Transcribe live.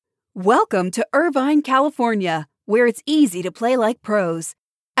Welcome to Irvine, California, where it's easy to play like pros.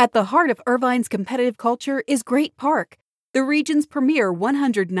 At the heart of Irvine's competitive culture is Great Park, the region's premier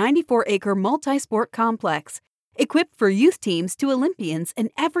 194-acre multi-sport complex, equipped for youth teams to Olympians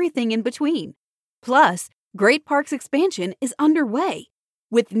and everything in between. Plus, Great Park's expansion is underway.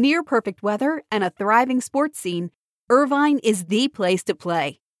 With near-perfect weather and a thriving sports scene, Irvine is the place to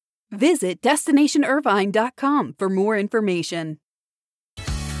play. Visit DestinationIrvine.com for more information.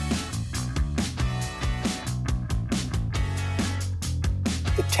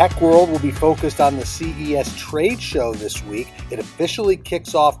 The tech world will be focused on the CES trade show this week. It officially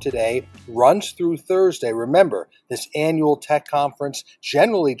kicks off today, runs through Thursday. Remember, this annual tech conference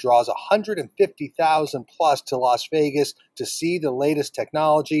generally draws 150,000 plus to Las Vegas to see the latest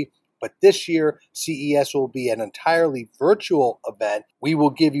technology. But this year, CES will be an entirely virtual event. We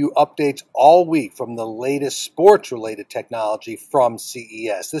will give you updates all week from the latest sports-related technology from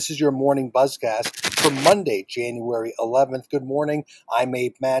CES. This is your morning buzzcast for Monday, January 11th. Good morning. I'm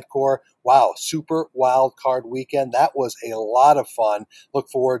Abe Madkour. Wow, super wild card weekend. That was a lot of fun. Look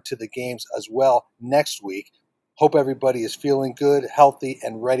forward to the games as well next week. Hope everybody is feeling good, healthy,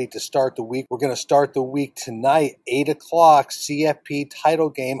 and ready to start the week. We're going to start the week tonight, 8 o'clock, CFP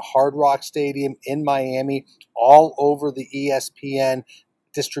title game, Hard Rock Stadium in Miami, all over the ESPN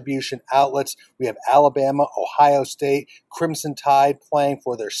distribution outlets. We have Alabama, Ohio State, Crimson Tide playing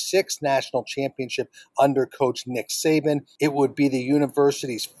for their sixth national championship under Coach Nick Saban. It would be the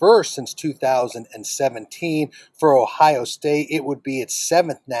university's first since 2017. For Ohio State, it would be its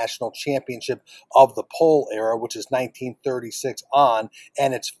seventh national championship of the Pole era, which is 1936 on,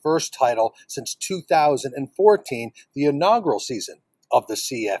 and its first title since 2014, the inaugural season of the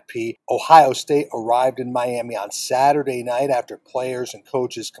CFP. Ohio State arrived in Miami on Saturday night after players and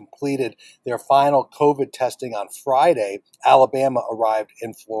coaches completed their final COVID testing on Friday. Alabama arrived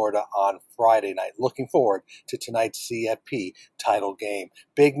in Florida on Friday night. Looking forward to tonight's CFP title game.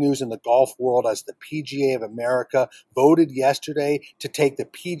 Big news in the golf world as the PGA of America voted yesterday to take the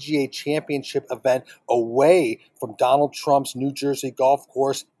PGA Championship event away from Donald Trump's New Jersey golf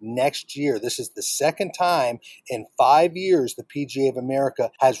course next year. This is the second time in 5 years the PGA of America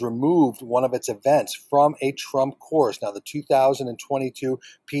has removed one of its events from a Trump course. Now, the 2022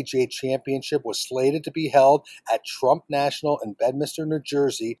 PGA Championship was slated to be held at Trump National in Bedminster, New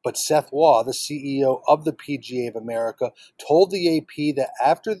Jersey, but Seth Waugh, the CEO of the PGA of America, told the AP that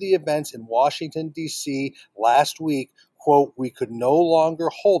after the events in Washington, D.C. last week, quote, "we could no longer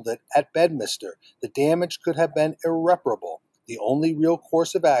hold it at Bedminster. The damage could have been irreparable. The only real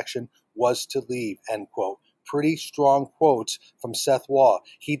course of action was to leave," end quote. Pretty strong quotes from Seth Waugh.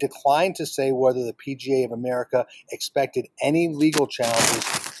 He declined to say whether the PGA of America expected any legal challenges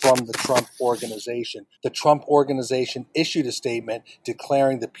from the Trump organization. The Trump organization issued a statement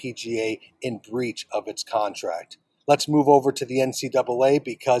declaring the PGA in breach of its contract. Let's move over to the NCAA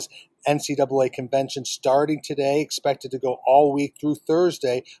because NCAA convention starting today, expected to go all week through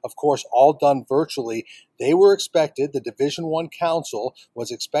Thursday, of course, all done virtually. They were expected, the Division I Council was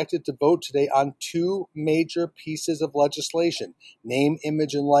expected to vote today on two major pieces of legislation, name,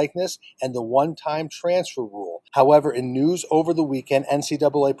 image, and likeness, and the one-time transfer rule. However, in news over the weekend,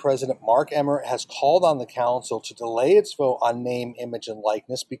 NCAA President Mark Emmert has called on the council to delay its vote on name, image, and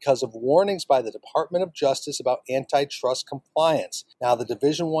likeness because of warnings by the Department of Justice about antitrust compliance. Now, the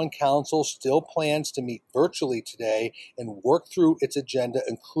Division I Council still plans to meet virtually today and work through its agenda,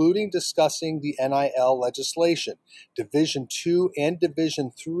 including discussing the NIL legislation. Division II and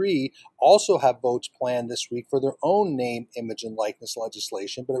Division III also have votes planned this week for their own name, image, and likeness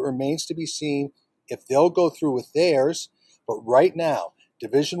legislation, but it remains to be seen if they'll go through with theirs. But right now,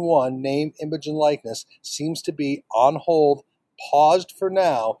 Division I, name, image, and likeness seems to be on hold, paused for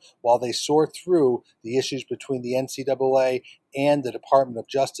now, while they sort through the issues between the NCAA and the Department of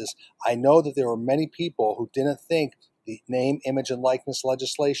Justice. I know that there were many people who didn't think the name, image, and likeness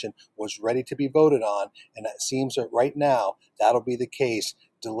legislation was ready to be voted on, and it seems that right now that'll be the case,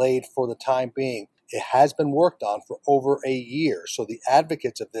 delayed for the time being. It has been worked on for over a year, so the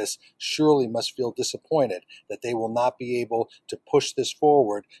advocates of this surely must feel disappointed that they will not be able to push this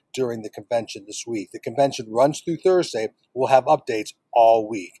forward during the convention this week. The convention runs through Thursday. We'll have updates all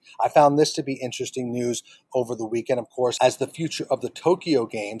week. I found this to be interesting news over the weekend, of course, as the future of the Tokyo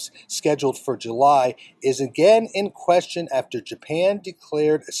Games, scheduled for July, is again in question after Japan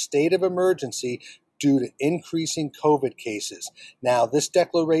declared a state of emergency due to increasing COVID cases. Now, this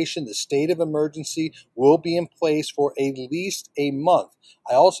declaration, the state of emergency, will be in place for at least a month.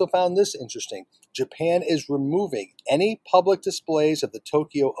 I also found this interesting. Japan is removing any public displays of the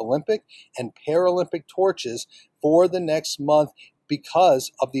Tokyo Olympic and Paralympic torches for the next month,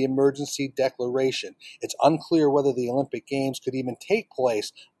 because of the emergency declaration. It's unclear whether the Olympic Games could even take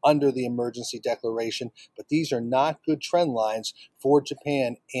place under the emergency declaration, but these are not good trend lines for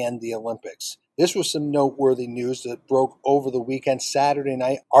Japan and the Olympics. This was some noteworthy news that broke over the weekend. Saturday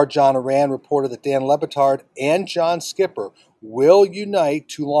night, our John Oran reported that Dan Le Batard and John Skipper will unite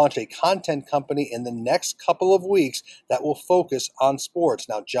to launch a content company in the next couple of weeks that will focus on sports.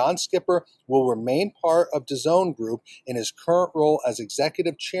 Now, John Skipper will remain part of DAZN Group in his current role as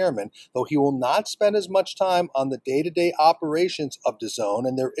executive chairman, though he will not spend as much time on the day-to-day operations of DAZN,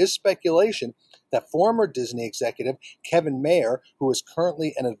 and there is speculation that former Disney executive Kevin Mayer, who is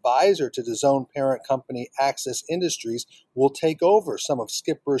currently an advisor to DAZN parent company Access Industries, will take over some of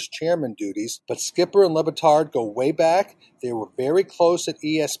Skipper's chairman duties. But Skipper and Le Batard go way back. They were very close at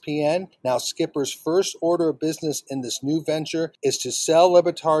ESPN. Now, Skipper's first order of business in this new venture is to sell Le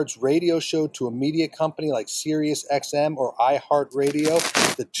Batard's radio show to a media company like Sirius XM or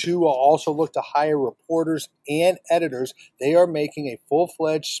iHeartRadio. The two will also look to hire reporters and editors. They are making a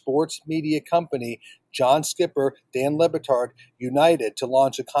full-fledged sports media company, John Skipper, Dan Le Batard, united to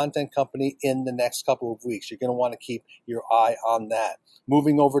launch a content company in the next couple of weeks. You're going to want to keep your eye on that.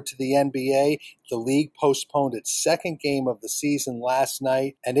 Moving over to the NBA, the league postponed its second game of the season last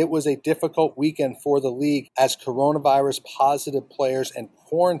night, and it was a difficult weekend for the league as coronavirus positive players and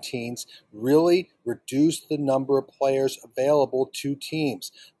quarantines really reduced the number of players available to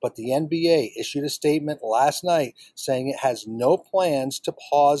teams. But the NBA issued a statement last night saying it has no plans to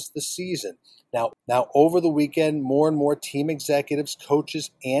pause the season. Now, over the weekend, more and more team executives,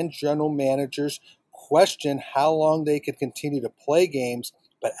 coaches, and general managers question how long they could continue to play games,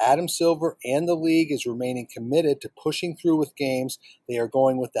 but Adam Silver and the league is remaining committed to pushing through with games. They are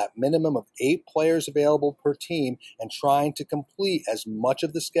going with that minimum of 8 players available per team and trying to complete as much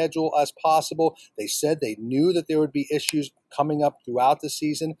of the schedule as possible. They said they knew that there would be issues coming up throughout the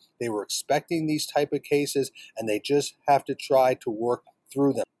season. They were expecting these type of cases, and they just have to try to work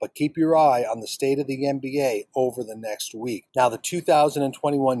through them. But keep your eye on the state of the NBA over the next week. Now, the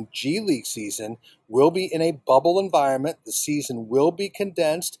 2021 G League season will be in a bubble environment. The season will be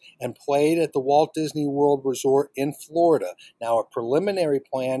condensed and played at the Walt Disney World Resort in Florida. Now, a preliminary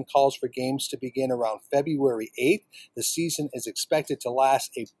plan calls for games to begin around February 8th. The season is expected to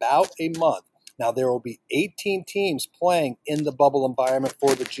last about a month. Now, there will be 18 teams playing in the bubble environment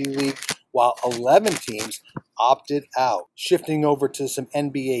for the G League, while 11 teams opted out. Shifting over to some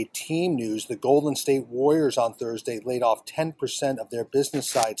NBA team news, the Golden State Warriors on Thursday laid off 10% of their business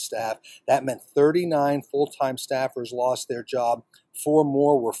side staff. That meant 39 full-time staffers lost their job. 4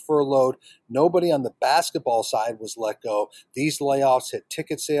 more were furloughed. Nobody on the basketball side was let go. These layoffs hit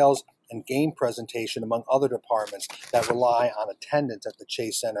ticket sales and game presentation, among other departments that rely on attendance at the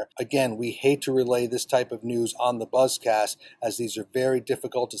Chase Center. Again, we hate to relay this type of news on the Buzzcast, as these are very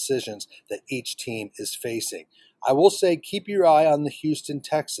difficult decisions that each team is facing. I will say, keep your eye on the Houston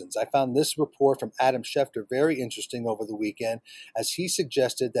Texans. I found this report from Adam Schefter very interesting over the weekend, as he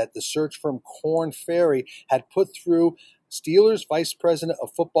suggested that the search firm Korn Ferry had put through Steelers Vice President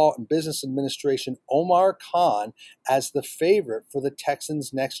of Football and Business Administration Omar Khan as the favorite for the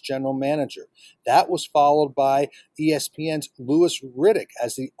Texans' next general manager. That was followed by ESPN's Louis Riddick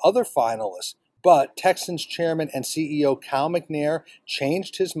as the other finalist. But Texans chairman and CEO Cal McNair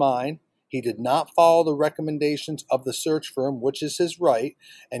changed his mind. He did not follow the recommendations of the search firm, which is his right,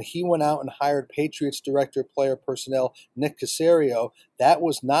 and he went out and hired Patriots Director of Player Personnel Nick Caserio. That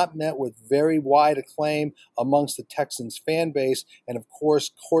was not met with very wide acclaim amongst the Texans fan base, and of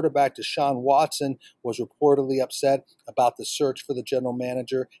course, quarterback Deshaun Watson was reportedly upset about the search for the general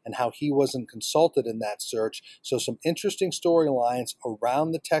manager and how he wasn't consulted in that search. So some interesting storylines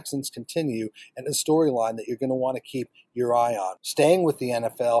around the Texans continue, and a storyline that you're going to want to keep your eye on. Staying with the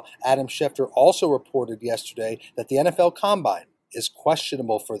NFL, Adam Schefter also reported yesterday that the NFL Combine is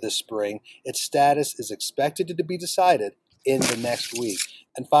questionable for this spring. Its status is expected to be decided in the next week.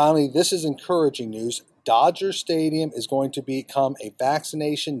 And finally, this is encouraging news. Dodger Stadium is going to become a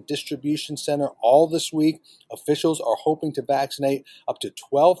vaccination distribution center all this week. Officials are hoping to vaccinate up to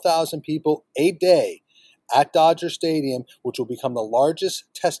 12,000 people a day at Dodger Stadium, which will become the largest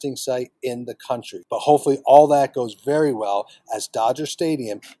testing site in the country. But hopefully all that goes very well, as Dodger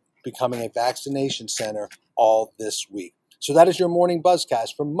Stadium becoming a vaccination center all this week. So that is your morning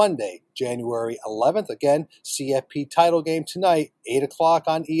Buzzcast for Monday, January 11th. Again, CFP title game tonight, 8 o'clock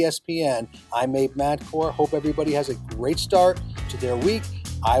on ESPN. I'm Abe Madcore. Hope everybody has a great start to their week.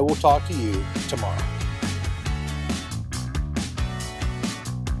 I will talk to you tomorrow.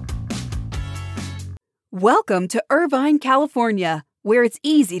 Welcome to Irvine, California, where it's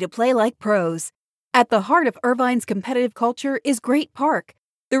easy to play like pros. At the heart of Irvine's competitive culture is Great Park,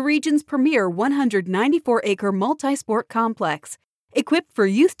 the region's premier 194-acre multi-sport complex, equipped for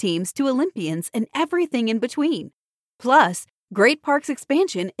youth teams to Olympians and everything in between. Plus, Great Park's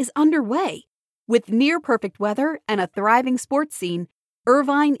expansion is underway. With near-perfect weather and a thriving sports scene,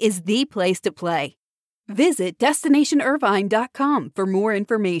 Irvine is the place to play. Visit DestinationIrvine.com for more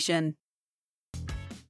information.